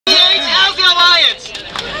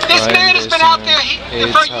been out there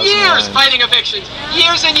for years fighting evictions.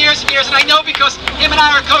 Years and years and years, and I know because him and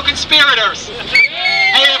I are co-conspirators.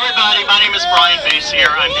 Hey everybody, my name is Brian Bass here.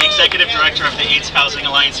 I'm the Executive Director of the AIDS Housing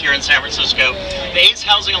Alliance here in San Francisco. The AIDS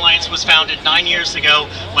Housing Alliance was founded 9 years ago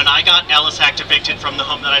when I got Ellis Act evicted from the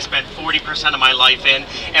home that I spent 40% of my life in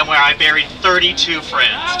and where I buried 32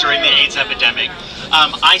 friends during the AIDS epidemic.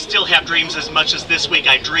 I still have dreams. As much as this week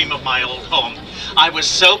I dream of my old home. I was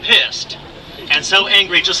so pissed and so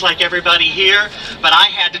angry, just like everybody here, but I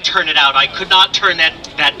had to turn it out. I could not turn that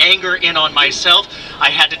anger in on myself. I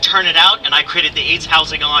had to turn it out, and I created the AIDS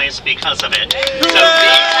Housing Alliance because of it. So the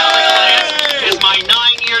AIDS Housing Alliance is my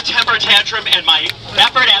 9-year temper tantrum and my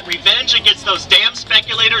effort at revenge against those damn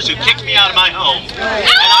speculators who kicked me out of my home. And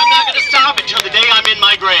I'm not going to stop until the day I'm in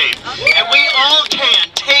my grave. And we all can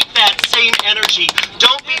take that same energy.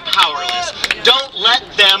 Don't be powerless. Don't let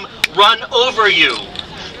them run over you.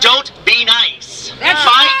 Don't be nice.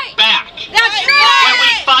 Fight back. That's right. When we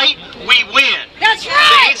fight, we win. That's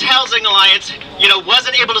right. The AIDS Housing Alliance,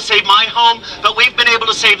 wasn't able to save my home, but we've been able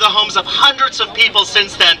to save the homes of hundreds of people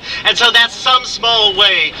since then. And so that's some small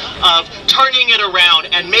way of turning it around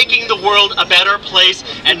and making the world a better place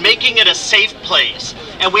and making it a safe place.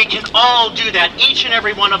 And we can all do that. Each and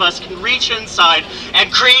every one of us can reach inside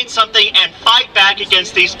and create something and fight back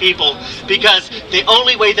against these people, because the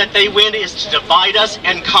only way that they win is to divide us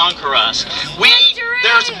and conquer us.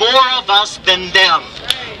 There's more of us than them.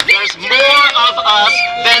 There's more of us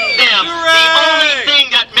than them. The only thing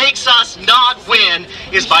that makes us not win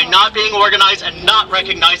is by not being organized and not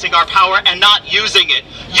recognizing our power and not using it.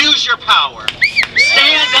 Use your power.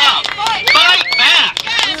 Stand up. Fight back.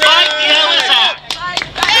 Fight the Ellis Act.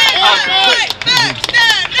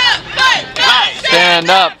 Stand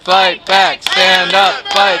up, fight back, stand up,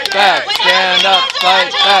 fight back, stand up,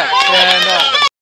 fight back, stand up.